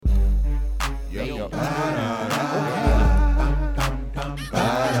yo.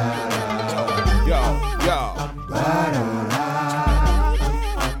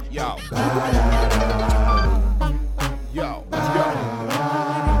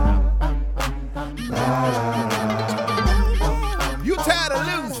 You tired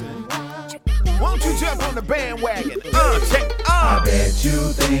of losing? Won't you jump on the bandwagon? I bet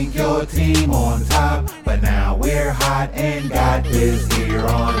you think your team on top, but now we're hot and got this here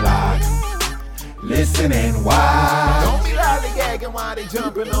on lock. Listen and watch. Don't be lollygagging while they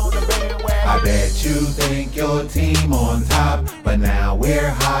jumping on the bandwagon. I bet you think your team on top, but now we're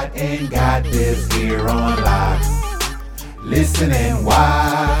hot and got this here on lock. Listen and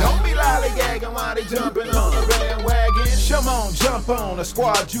watch. Don't be lollygagging while they jumping on the bandwagon. Come on, jump on a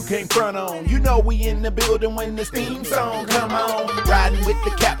squad you can't front on. You know we in the building when this theme song come on. Riding with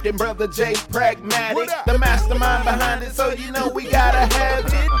the captain, brother J Pragmatic, the mastermind behind it, so you know we gotta have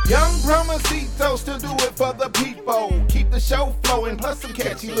it. Young Promosito still do it for the people. Keep the show flowing, plus some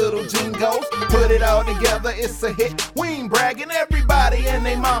catchy little jingles. Put it all together, it's a hit. We ain't bragging, everybody and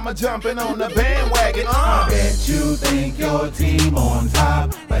they mama jumping on the bandwagon. I bet you think your team on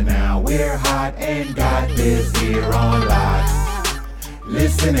top, but now we're hot and got this here on lock.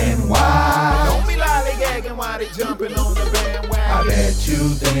 Listen and watch. Don't be lollygagging while they jumping on the bandwagon. I bet you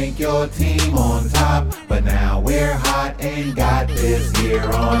think your team on top, but now we're hot and got this here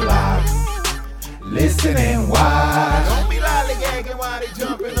on lock. Listen and watch. Don't be lollygagging while they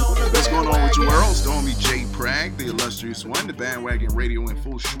jumping on the bandwagon. What's going on with you world? Stormy J Prag, the illustrious one, the bandwagon radio in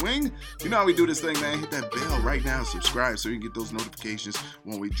full swing. You know how we do this thing, man. Hit that bell right now, subscribe so you can get those notifications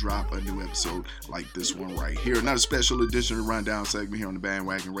when we drop a new episode like this one right here. Another special edition of Rundown segment here on the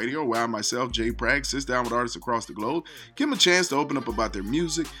bandwagon radio, where I myself, J Prag, sits down with artists across the globe, give them a chance to open up about their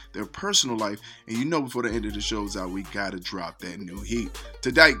music, their personal life, and you know before the end of the show's out, we gotta drop that new heat.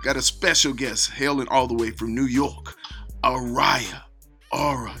 Today, got a special guest hailing all the way from New York. Arya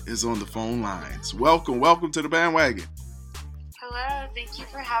Ara is on the phone lines. Welcome to the bandwagon. Hello, thank you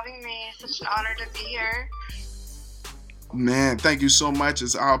for having me. It's such an honor to be here. Man, thank you so much.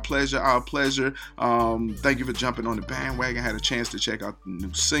 It's our pleasure. Thank you for jumping on the bandwagon. Had a chance to check out the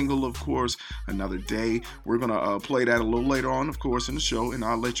new single, of course, Another Day. We're going to play that a little later on, of course, in the show, and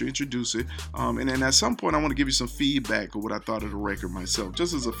I'll let you introduce it. And then at some point, I want to give you some feedback of what I thought of the record myself,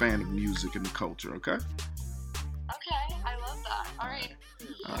 just as a fan of music and the culture, okay? Okay, I love that.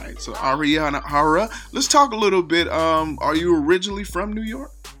 All right, so Arya Ara, let's talk a little bit. Are you originally from New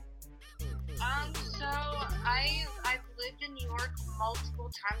York? So I've lived in New York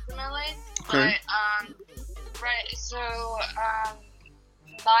multiple times in my life. Okay. But,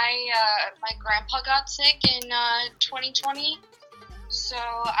 my grandpa got sick in 2020, so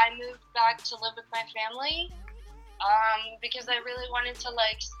I moved back to live with my family. Because I really wanted to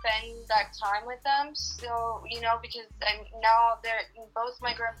spend that time with them. So, because now both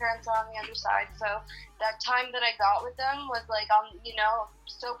my grandparents are on the other side. So that time that I got with them was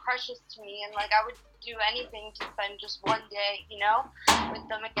so precious to me. And I would do anything to spend just one day, with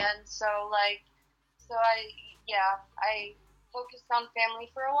them again. So I focused on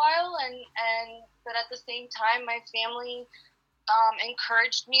family for a while but at the same time, my family,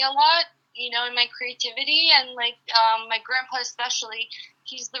 encouraged me a lot. In my creativity, and my grandpa especially,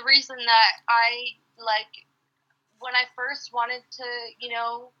 he's the reason that I when I first wanted to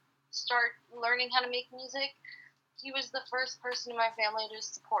start learning how to make music, he was the first person in my family to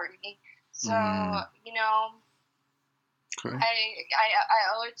support me. So Okay. I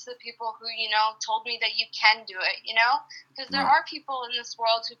owe it to the people who told me that you can do it, because there are people in this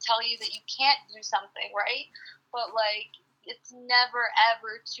world who tell you that you can't do something, right? But it's never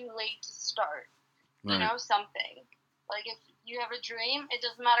ever too late to start, something. If you have a dream, it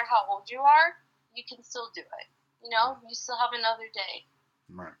doesn't matter how old you are, you can still do it. You still have another day.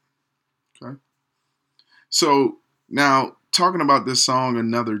 Right. Okay. So now talking about this song,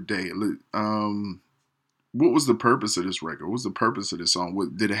 Another Day, what was the purpose of this record? What was the purpose of this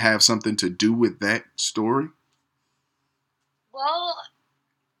song? Did it have something to do with that story? Well,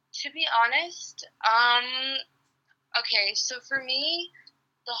 to be honest, okay, so for me,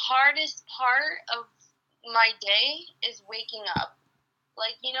 the hardest part of my day is waking up.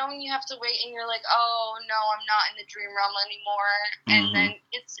 When you have to wait and you're like, oh, no, I'm not in the dream realm anymore. Mm-hmm. And then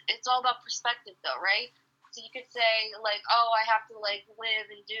it's all about perspective, though, right? So you could say, oh, I have to, live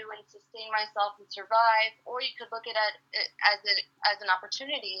and do and sustain myself and survive. Or you could look at it as an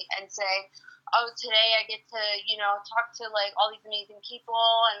opportunity and say, oh, today I get to, talk to, all these amazing people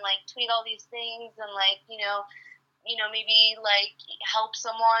and, tweet all these things and, maybe help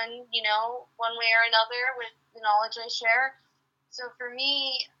someone, one way or another with the knowledge I share. So for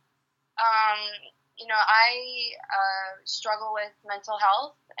me, I struggle with mental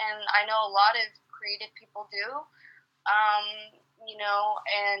health, and I know a lot of creative people do.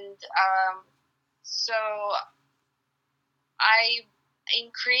 So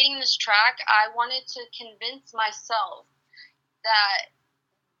in creating this track, I wanted to convince myself that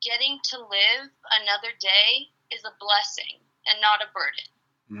getting to live another day is a blessing and not a burden.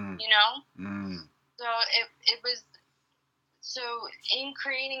 So it was. So in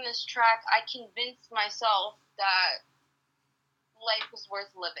creating this track, I convinced myself that life was worth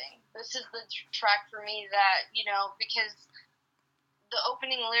living. This is the track for me that, because the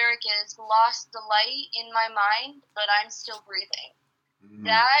opening lyric is lost the light in my mind, but I'm still breathing.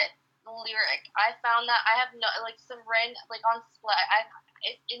 That lyric, I found that I have some random, on Splat,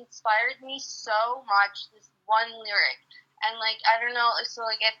 it inspired me so much, this one lyric. And I don't know, so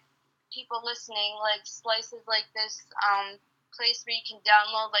if people listening, Slices this, place where you can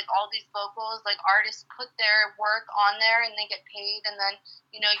download all these vocals, artists put their work on there and they get paid, and then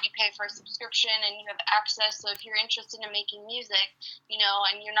you pay for a subscription and you have access. So if you're interested in making music,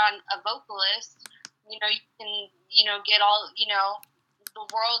 and you're not a vocalist, you can get all, the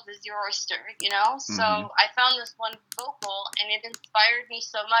world is your oyster, So I found this one vocal and it inspired me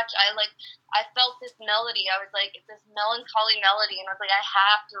so much. I felt this melody. I was this melancholy melody, and I was I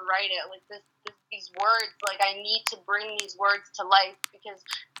have to write it. These words, I need to bring these words to life, because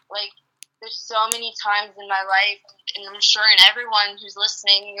there's so many times in my life, and I'm sure in everyone who's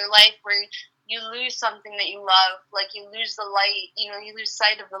listening, in your life, where you lose something that you love, you lose the light, you lose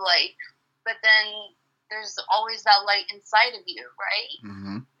sight of the light, but then there's always that light inside of you, right?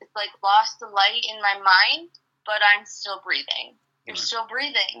 It's lost the light in my mind, but I'm still breathing. You're still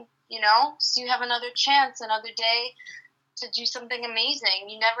breathing, so you have another chance, another day to do something amazing.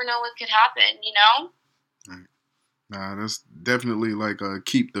 You never know what could happen, Right. Nah, that's definitely a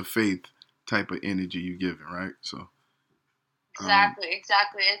keep the faith type of energy you giving, right? So exactly. It's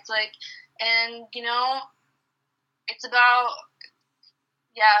and it's about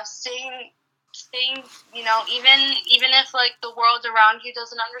staying, even if the world around you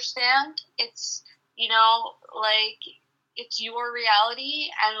doesn't understand, it's it's your reality,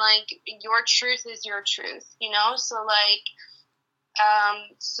 and your truth is your truth, so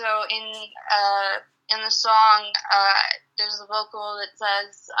so in the song, there's a vocal that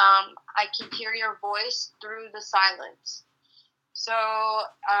says, I can hear your voice through the silence. So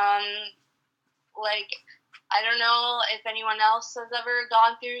I don't know if anyone else has ever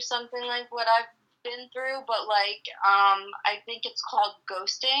gone through something like what I've been through, but I think it's called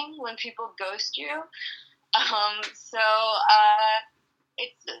ghosting, when people ghost you.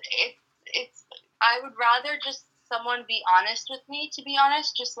 It's I would rather just someone be honest with me, to be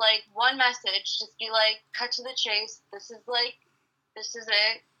honest, just one message, just be cut to the chase, this is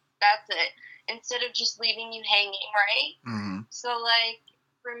it, that's it, instead of just leaving you hanging, right? So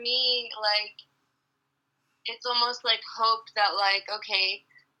for me, it's almost hope that okay,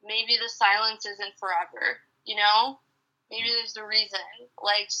 maybe the silence isn't forever, maybe there's a reason,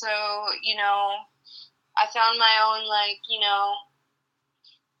 so I found my own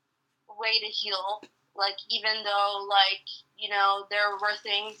way to heal, even though there were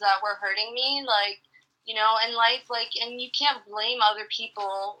things that were hurting me, in life, and you can't blame other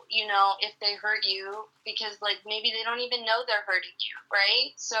people, if they hurt you, because maybe they don't even know they're hurting you,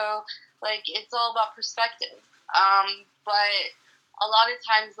 right? So it's all about perspective. But a lot of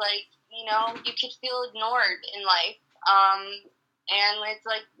times, you could feel ignored in life, and it's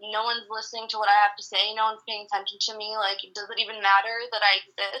no one's listening to what I have to say, no one's paying attention to me, does it even matter that I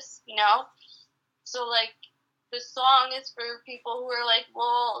exist, So the song is for people who are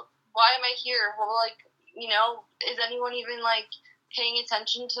well, why am I here? Well, is anyone even paying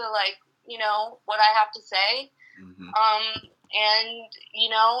attention to what I have to say? And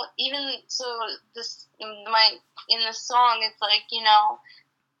even so, this in the song, it's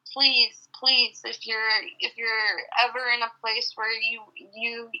please, if you're ever in a place where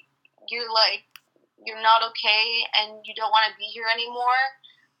you're not okay and you don't want to be here anymore,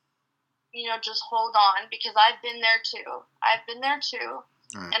 just hold on, because I've been there too.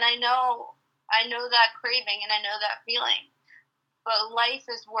 Right. And I know that craving, and I know that feeling. But life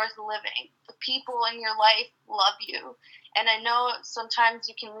is worth living. The people in your life love you. And I know sometimes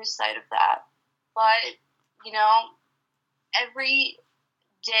you can lose sight of that. But, every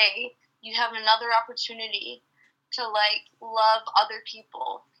day you have another opportunity to, love other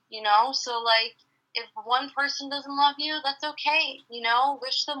people, So, if one person doesn't love you, that's okay,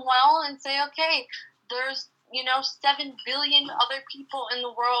 Wish them well and say, okay, there's, 7 billion other people in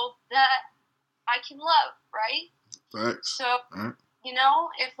the world that I can love, right? Facts. So, right. you know,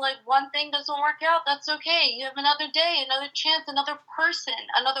 if like one thing doesn't work out, that's okay. You have another day, another chance, another person,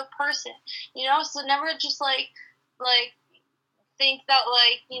 you know. So never just like think that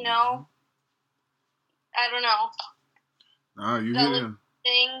like, you know, I don't know. You that hear?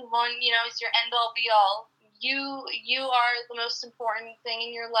 thing one, you know, is your end all be all. You are the most important thing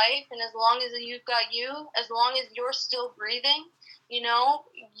in your life, and as long as you've got you, as long as you're still breathing, you know,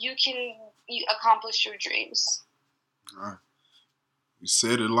 you can accomplish your dreams. All right. You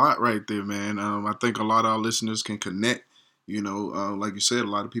said a lot right there, man. I think a lot of our listeners can connect. You know, like you said, a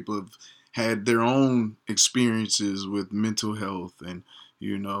lot of people have had their own experiences with mental health, and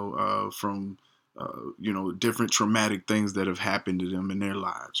you know, from you know, different traumatic things that have happened to them in their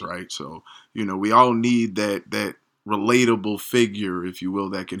lives, right? So, you know, we all need that relatable figure, if you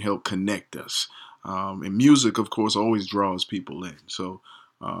will, that can help connect us. And music, of course, always draws people in. So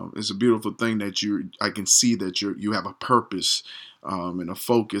it's a beautiful thing that I can see that you have a purpose and a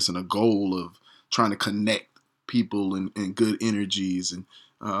focus and a goal of trying to connect people and good energies. And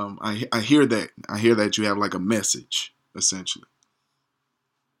I hear that. I hear that you have like a message, essentially.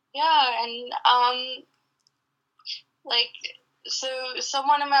 Yeah, and like, so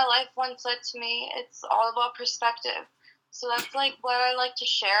someone in my life once said to me, it's all about perspective. So that's like what I like to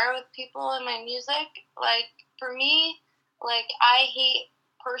share with people in my music. Like, for me, like, I hate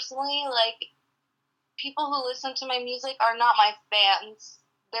personally, like, people who listen to my music are not my fans.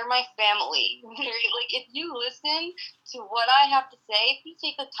 They're my family. Like, if you listen to what I have to say, if you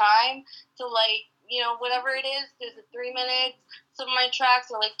take the time to, like, you know, whatever it is, there's a 3 minutes, some of my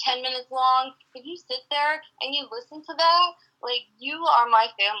tracks are like 10 minutes long. If you sit there and you listen to that, like, you are my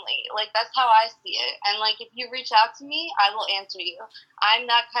family. Like, that's how I see it. And, like, if you reach out to me, I will answer you. I'm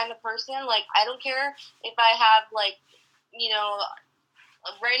that kind of person. Like, I don't care if I have, like, you know,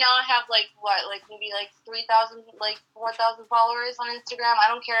 right now I have like maybe like 3,000, like 4,000 followers on Instagram.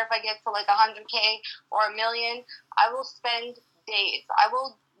 I don't care if I get to like 100K or a million. I will spend days. I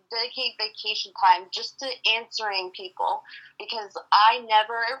will dedicate vacation time just to answering people, because I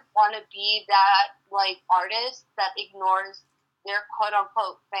never want to be that like artist that ignores their quote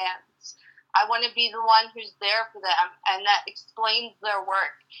unquote fans. I want to be the one who's there for them and that explains their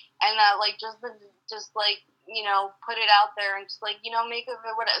work, and that like just like, you know, put it out there and just like, you know, make of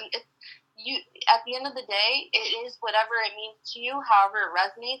it whatever. You, at the end of the day, it is whatever it means to you, however it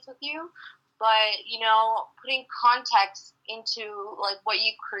resonates with you. But, you know, putting context into like what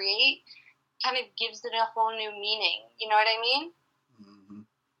you create kind of gives it a whole new meaning. You know what I mean? Mm-hmm.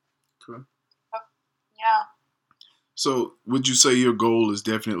 Okay. Yeah. So, would you say your goal is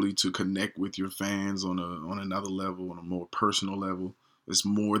definitely to connect with your fans on another level, on a more personal level? It's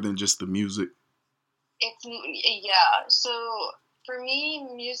more than just the music. Yeah. So for me,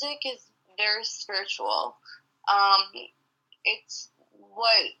 music is very spiritual. It's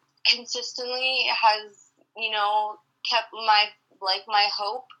what consistently has, you know, kept my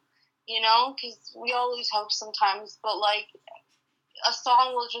hope, you know, because we all lose hope sometimes, but like a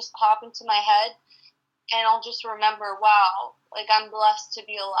song will just pop into my head and I'll just remember, wow, like I'm blessed to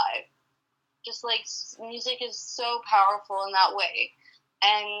be alive. Just like music is so powerful in that way.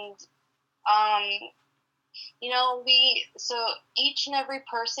 And you know, so each and every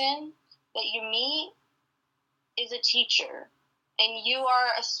person that you meet is a teacher, and you are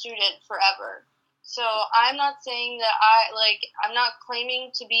a student forever. So I'm not saying that I'm not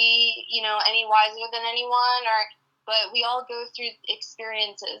claiming to be, you know, any wiser than anyone, but we all go through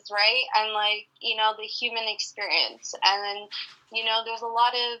experiences, right? And like, you know, the human experience, and then, you know, there's a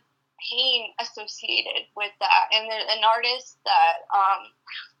lot of pain associated with that, and there's an artist that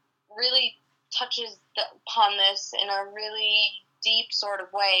really touches upon this in a really deep sort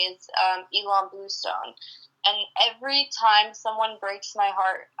of way is Elon Bluestone. And every time someone breaks my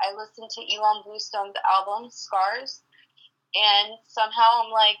heart, I listen to Elon Bluestone's album, Scars, and somehow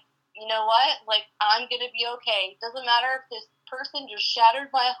I'm like, you know what? Like, I'm going to be okay. It doesn't matter if this person just shattered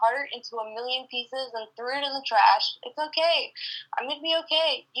my heart into a million pieces and threw it in the trash. It's okay. I'm going to be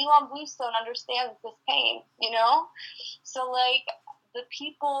okay. Elon Bluestone understands this pain, you know? So, like, the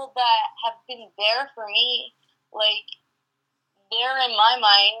people that have been there for me, like, they're in my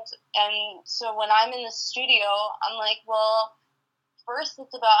mind. And so when I'm in the studio, I'm like, well, first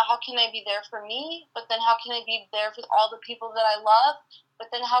it's about how can I be there for me, but then how can I be there for all the people that I love, but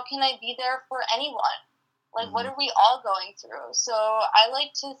then how can I be there for anyone? Like, what are we all going through? So I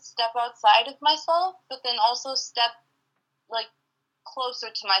like to step outside of myself, but then also step, like, closer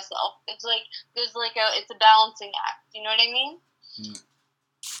to myself. It's like, it's a balancing act. You know what I mean?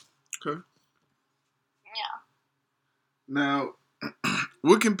 Okay. Yeah. Now,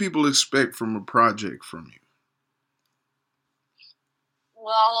 what can people expect from a project from you?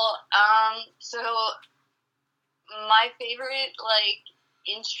 Well, so my favorite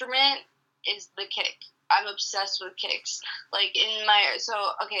instrument is the kick. I'm obsessed with kicks. So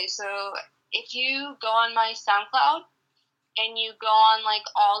if you go on my SoundCloud and you go on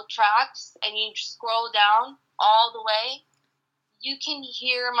all tracks and you scroll down all the way, you can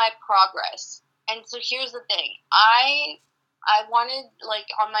hear my progress. And so here's the thing. I wanted,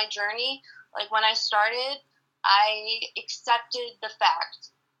 on my journey, when I started, I accepted the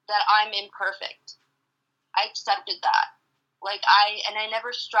fact that I'm imperfect. I accepted that. I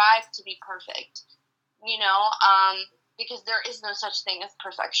never strived to be perfect, because there is no such thing as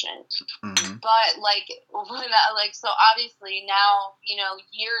perfection. Mm-hmm. But, so obviously now,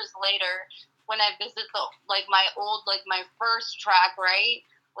 years later, when I visit my old, my first track, right?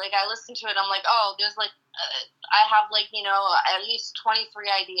 I listen to it, I'm like, oh, there's, I have, at least 23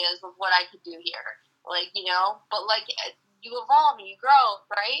 ideas of what I could do here. But, you evolve and you grow,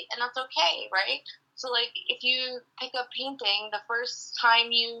 right? And that's okay, right? So, if you pick up painting, the first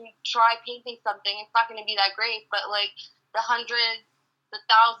time you try painting something, it's not going to be that great. But, the 100th, the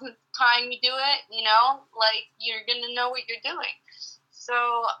 1000th time you do it, you're going to know what you're doing.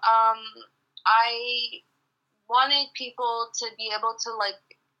 So, I wanted people to be able to,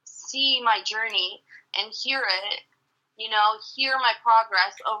 see my journey and hear it, hear my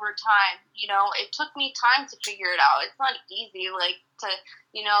progress over time. It took me time to figure it out. It's not easy,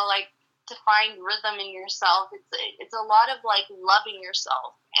 to find rhythm in yourself. It's a lot of loving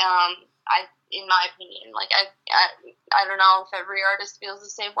yourself. In my opinion, I don't know if every artist feels the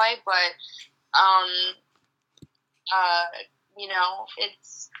same way, but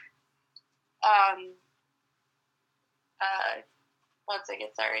it's one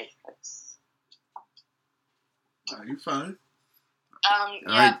second, sorry. You're fine.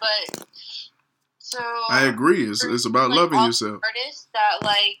 But so I agree. It's about loving yourself. Artists that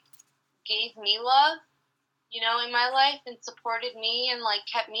gave me love, in my life and supported me and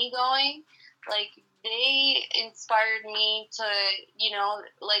kept me going, they inspired me to,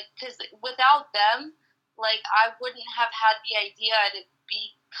 because without them, I wouldn't have had the idea to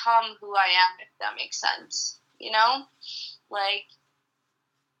become who I am, if that makes sense.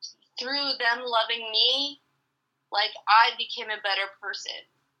 Through them loving me, I became a better person.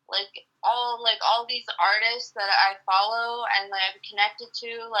 All these artists that I follow and I'm connected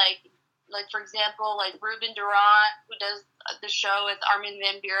to, for example, Ruben Durant, who does the show with Armin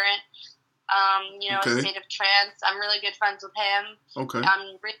van Buuren, Okay. State of Trance. I'm really good friends with him. Okay.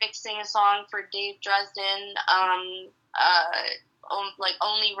 I'm remixing a song for Dave Dresden,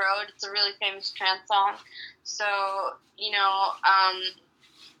 Only Road. It's a really famous trance song. So,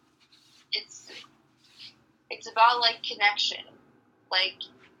 it's about connection. I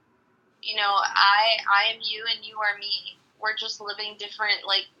am you and you are me. We're just living different,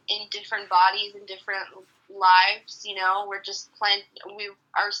 in different bodies and different lives. We're just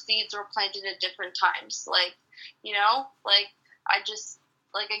our seeds were planted at different times.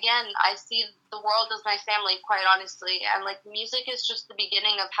 Again, I see the world as my family, quite honestly, and music is just the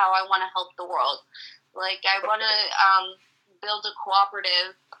beginning of how I want to help the world. I want to build a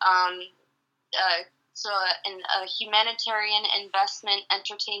cooperative, a humanitarian investment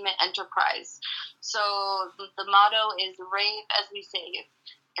entertainment enterprise. So the motto is rave as we save.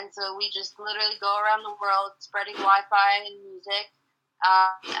 And so we just literally go around the world spreading Wi-Fi and music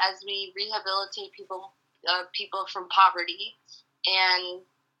as we rehabilitate people from poverty. And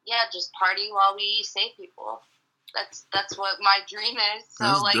yeah, just party while we save people. That's what my dream is. So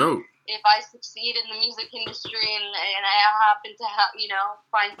that's dope. If I succeed in the music industry and I happen to have,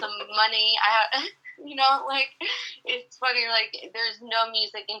 find some money, it's funny, there's no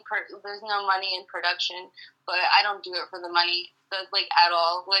music there's no money in production, but I don't do it for the money, at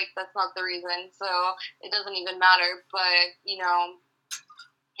all. That's not the reason, so it doesn't even matter, but,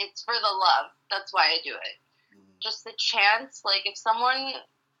 it's for the love. That's why I do it. Just the chance, if someone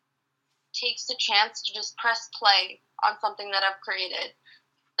takes the chance to just press play on something that I've created,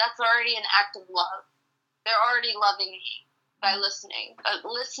 that's already an act of love. They're already loving me by listening.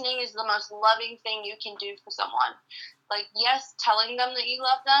 Listening is the most loving thing you can do for someone. Yes, telling them that you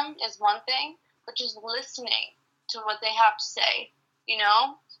love them is one thing, but just listening to what they have to say,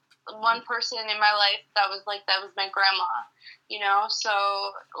 One person in my life that was my grandma, so,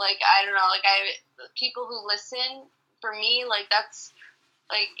 I don't know, people who listen, for me, that's,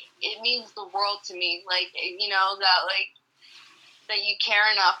 it means the world to me, that you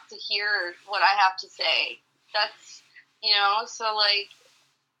care enough to hear what I have to say. That's, so,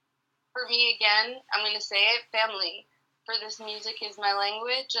 for me, again, I'm going to say it, family. For this music is my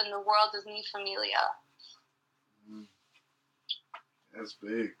language, and the world is mi familia. That's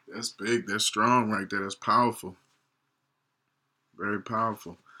big. That's big. That's strong right there. That's powerful. Very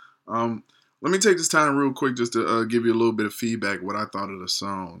powerful. Um, Let me take this time real quick just to give you a little bit of feedback what I thought of the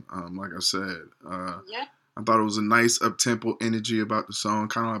song. Like I said, Yeah. I thought it was a nice up-tempo energy about the song,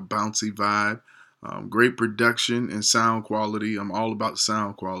 kind of like bouncy vibe. Great production and sound quality. I'm all about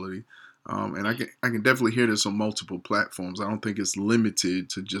sound quality. And I can definitely hear this on multiple platforms. I don't think it's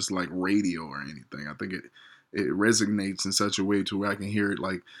limited to just like radio or anything. I think it resonates in such a way to where I can hear it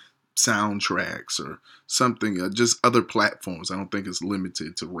like soundtracks or something, just other platforms. I don't think it's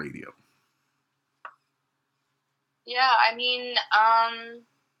limited to radio. Yeah, I mean, I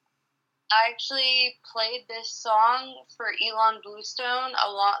actually played this song for Elon Bluestone a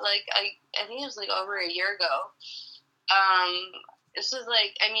lot. Like I think it was like over a year ago. This was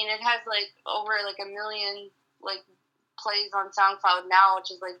like, I mean, it has like over like a million like plays on SoundCloud now,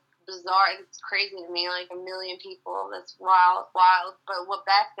 which is like bizarre. It's crazy to me. Like a million people. That's wild. But what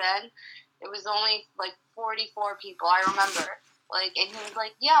back then, it was only like 44 people. I remember. Like, and he was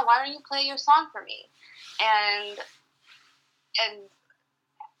like, "Yeah, why don't you play your song for me?" And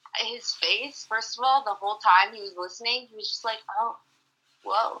his face, first of all, the whole time he was listening, he was just like, "Oh,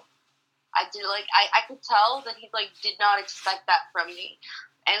 whoa." I did, like, I could tell that he, like, did not expect that from me.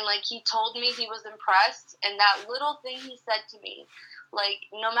 And, like, he told me he was impressed, and that little thing he said to me, like,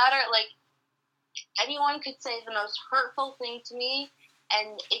 no matter, like, anyone could say the most hurtful thing to me,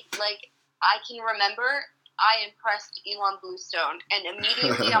 and it, like, I can remember I impressed Elon Bluestone, and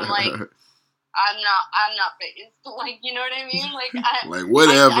immediately I'm like, I'm not phased. Like, you know what I mean? Like, like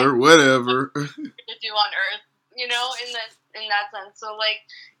whatever. To do on Earth, you know, in that sense. So, like,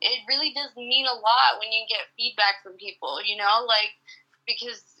 it really does mean a lot when you get feedback from people, you know, like,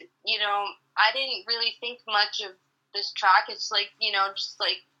 because, you know, I didn't really think much of this track. It's like, you know, just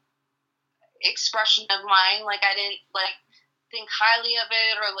like expression of mine. Like, I didn't like think highly of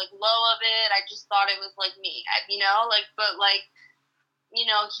it or like low of it. I just thought it was like me, you know, like, but like, you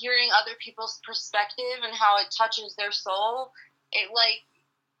know, hearing other people's perspective and how it touches their soul, it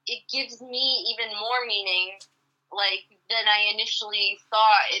gives me even more meaning, like, than I initially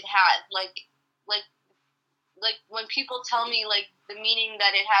thought it had. Like when people tell me, like, the meaning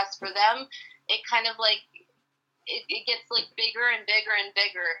that it has for them, it kind of, like, it gets, like, bigger and bigger and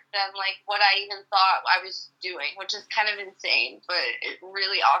bigger than, like, what I even thought I was doing, which is kind of insane, but it's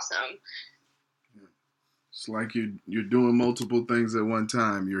really awesome. It's like you're doing multiple things at one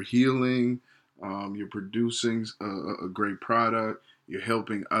time. You're healing, you're producing a great product, you're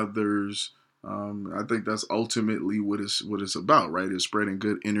helping others. I think that's ultimately what it's about, right? It's spreading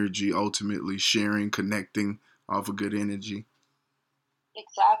good energy, ultimately sharing, connecting off of good energy.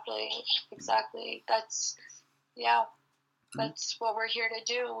 Exactly. That's what we're here to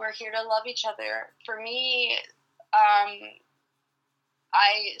do. We're here to love each other. For me,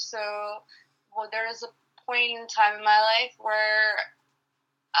 there is a point in time in my life where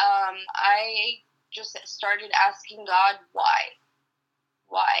I just started asking God why,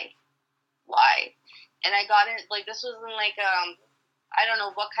 and I got it. Like, this wasn't like I don't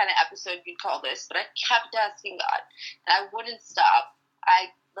know what kind of episode you'd call this, but I kept asking God, and I wouldn't stop. I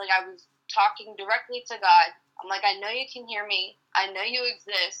was talking directly to God. I'm like, I know you can hear me. I know you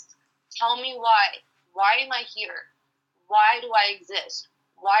exist. Tell me why. Why am I here? Why do I exist?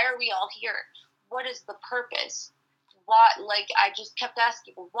 Why are we all here? What is the purpose? Why? Like, I just kept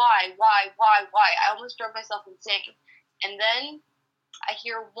asking, why? I almost drove myself insane. And then I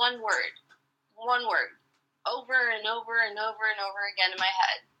hear one word, over and over and over and over again in my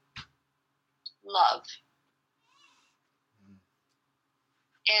head. Love.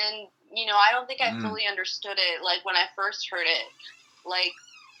 And, you know, I don't think I fully understood it, like, when I first heard it. Like,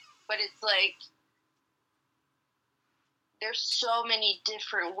 but it's like, there's so many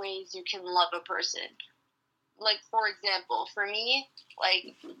different ways you can love a person. Like, for example, for me,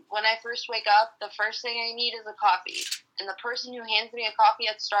 like, when I first wake up, the first thing I need is a coffee. And the person who hands me a coffee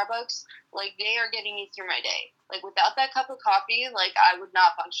at Starbucks, like, they are getting me through my day. Like, without that cup of coffee, like, I would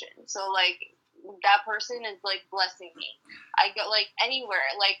not function. So, like, that person is, like, blessing me. I go, like, anywhere,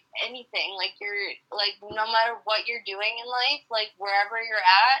 like, anything. Like, you're, like, no matter what you're doing in life, like, wherever you're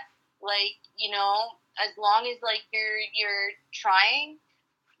at, like, you know, as long as, like, you're trying,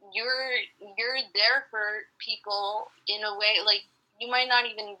 you're there for people in a way, like, you might not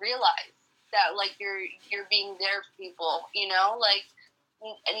even realize that, like, you're being there for people, you know, like,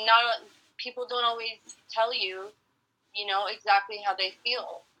 and not people don't always tell you, you know, exactly how they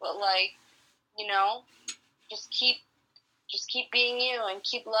feel, but, like, you know, just keep being you and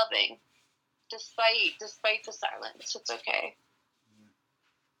keep loving, despite the silence. It's okay.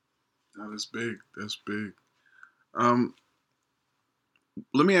 No, that's big.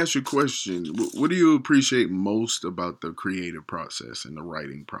 let me ask you a question. What do you appreciate most about the creative process and the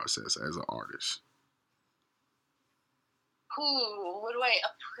writing process as an artist? What do I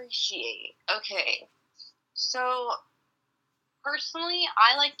appreciate? Okay. So, personally,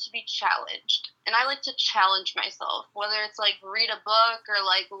 I like to be challenged. And I like to challenge myself, whether it's like read a book or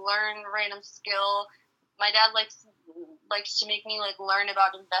like learn a random skill. My dad likes to make me like learn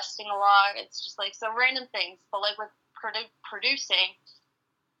about investing a lot. It's just like some random things. But like with producing,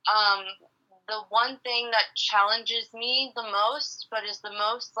 the one thing that challenges me the most, but is the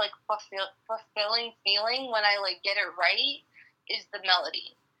most like fulfilling feeling when I like get it right, is the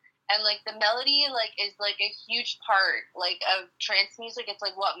melody. And like the melody like is like a huge part like of trance music. It's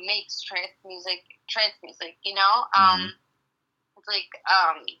like what makes trance music, you know? It's like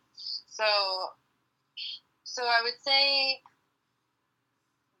so I would say,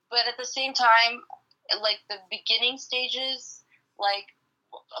 but at the same time, like the beginning stages, like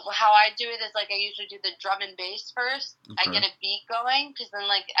how I do it is like I usually do the drum and bass first. Okay. I get a beat going, because then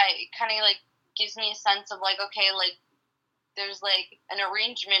like I kind of like gives me a sense of like, okay, like there's like an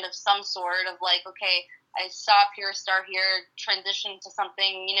arrangement of some sort of like, okay, I stop here, start here, transition to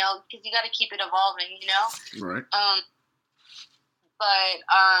something, you know, because you got to keep it evolving, you know? Right.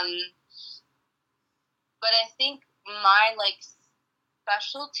 But I think my like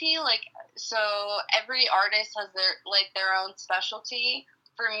specialty, like, so every artist has their own specialty.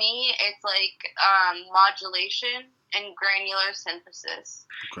 For me, it's like modulation and granular synthesis.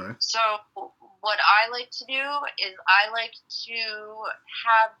 Okay. So what I like to do is I like to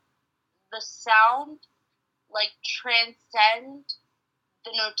have the sound like transcend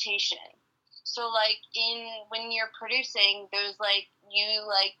the notation. So like when you're producing, there's like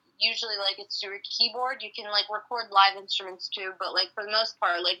usually like it's through a keyboard. You can like record live instruments too, but like for the most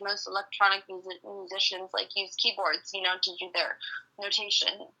part, like most electronic musicians like use keyboards, you know, to do their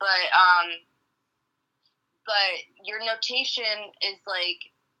notation. But your notation is like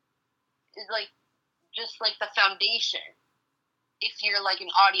just like the foundation if you're like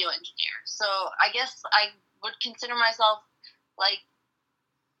an audio engineer. So I guess I would consider myself like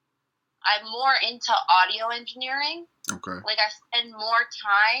I'm more into audio engineering. Okay. Like I spend more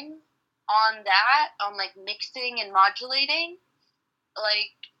time on that, on like mixing and modulating,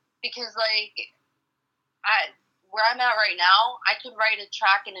 like because like where I'm at right now, I could write a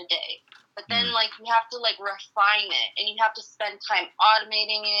track in a day. But then, like, you have to, like, refine it, and you have to spend time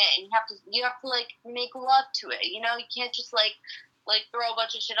automating it, and you have to, like, make love to it, you know? You can't just, like throw a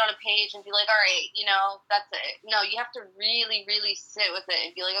bunch of shit on a page and be like, all right, you know, that's it. No, you have to really, really sit with it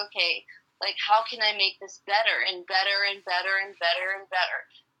and be like, okay, like, how can I make this better and better and better and better and better?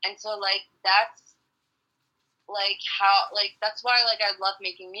 And so, like, that's, like, how, like, that's why, like, I love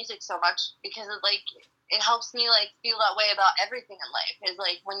making music so much, because it, like, it helps me, like, feel that way about everything in life, is,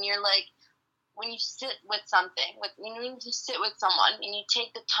 like, when you're, like, when you sit with something, when you sit with someone and you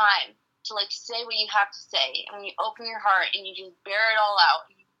take the time to like say what you have to say, and when you open your heart and you just bear it all out,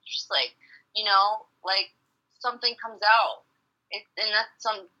 and you just like, you know, like something comes out, and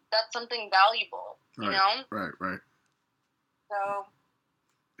that's something valuable, you know? Right. So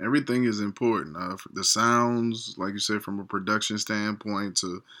everything is important. The sounds, like you said, from a production standpoint,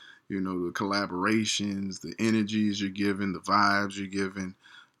 to you know the collaborations, the energies you're giving, the vibes you're giving.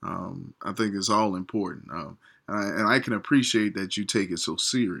 I think it's all important. And I can appreciate that you take it so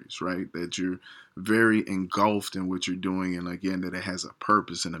serious, right? That you're very engulfed in what you're doing, and again, that it has a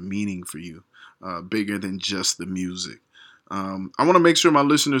purpose and a meaning for you, bigger than just the music. I want to make sure my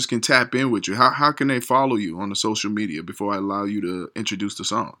listeners can tap in with you. How can they follow you on the social media before I allow you to introduce the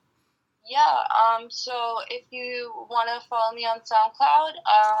song? Yeah, so if you want to follow me on SoundCloud,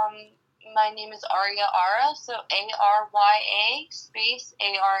 my name is Arya Ara, so ARYA space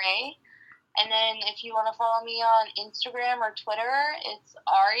ARA. And then if you want to follow me on Instagram or Twitter, it's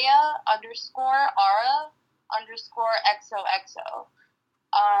Arya_Ara_XOXO.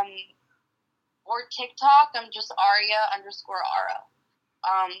 Or TikTok, I'm just Arya_Ara.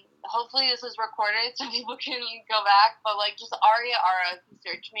 Hopefully this is recorded so people can go back, but like just Arya Ara, if you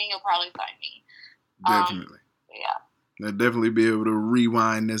search me, you'll probably find me. Definitely. Yeah. I'll definitely be able to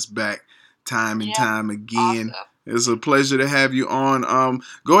rewind this back time and time again. Awesome. It's a pleasure to have you on.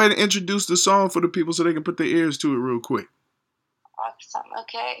 Go ahead and introduce the song for the people so they can put their ears to it real quick. Awesome.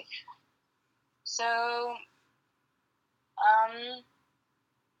 Okay. So,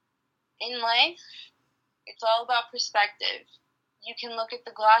 in life, it's all about perspective. You can look at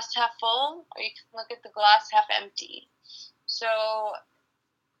the glass half full, or you can look at the glass half empty. So,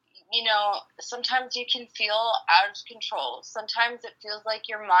 you know, sometimes you can feel out of control. Sometimes it feels like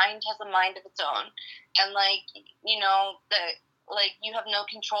your mind has a mind of its own. And, like, you know, like, you have no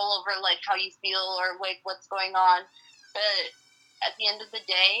control over, like, how you feel or, like, what's going on. But at the end of the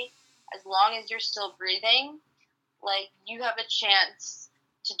day, as long as you're still breathing, like, you have a chance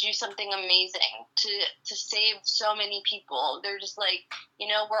to do something amazing, to save so many people. They're just like, you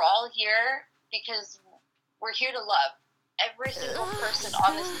know, we're all here because we're here to love every single person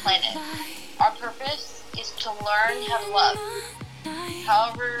on this planet. Our purpose is to learn how to love.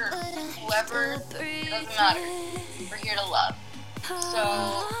 However, whoever, doesn't matter. We're here to love.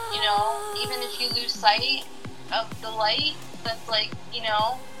 So, you know, even if you lose sight of the light that's, like, you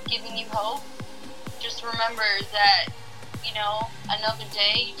know, giving you hope, just remember that, you know, another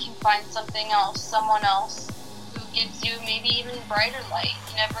day you can find something else, someone else who gives you maybe even brighter light.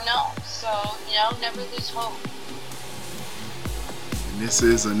 You never know. So, you know, never lose hope. And this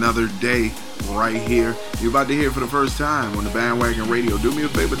is another day right here. You're about to hear it for the first time on the Bandwagon Radio. Do me a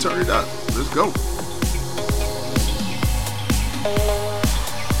favor, turn it up. Let's go.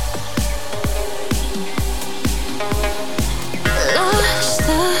 Lost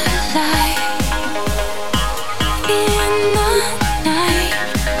the light in the night,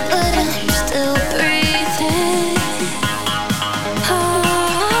 but I'm still breathing.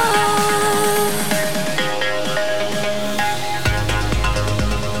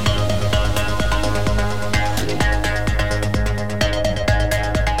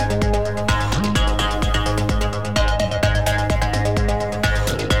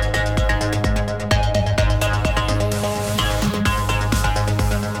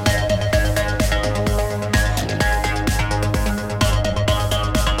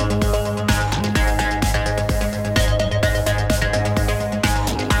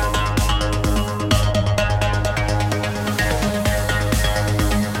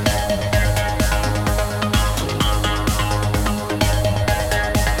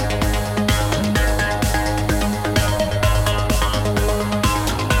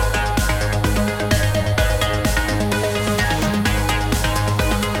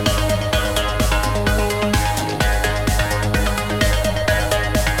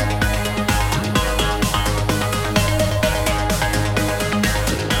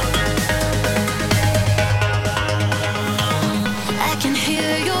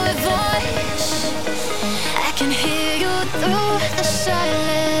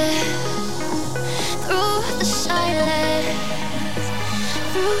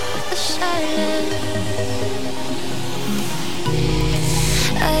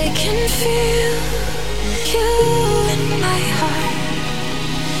 I can feel you in my heart,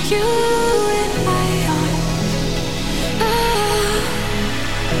 you in my arms.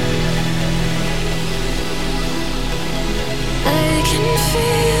 I can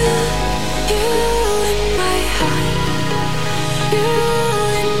feel you in my heart, you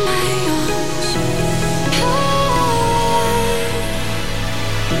in my arms.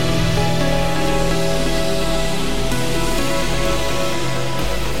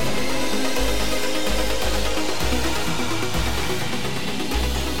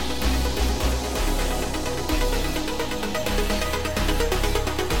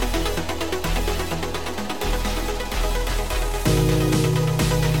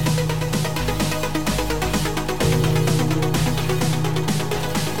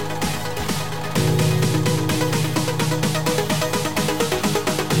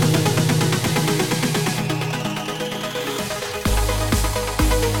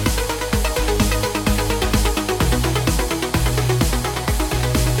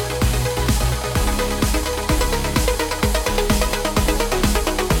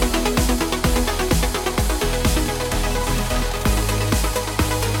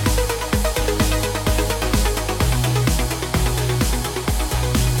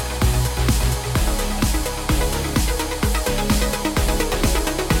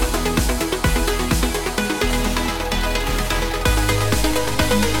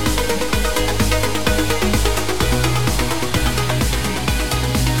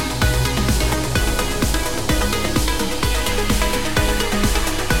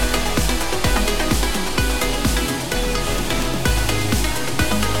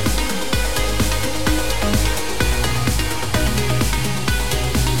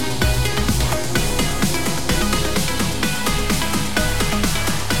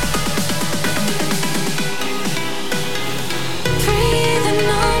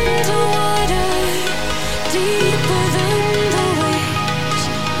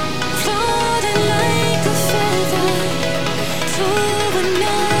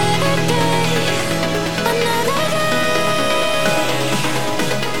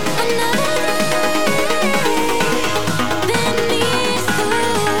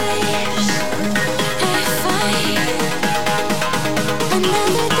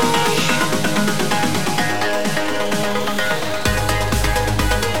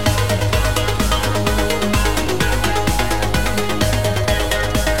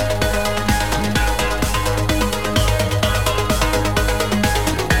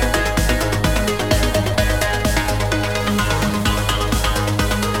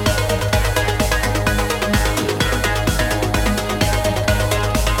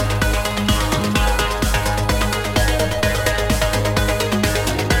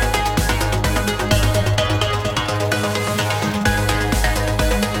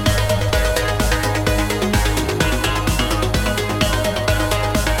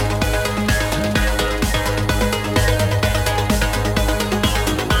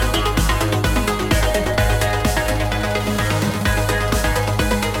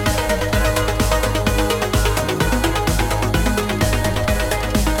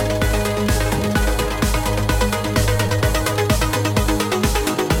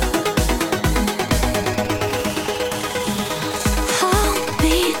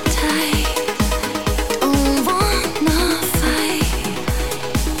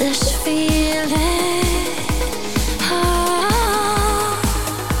 feel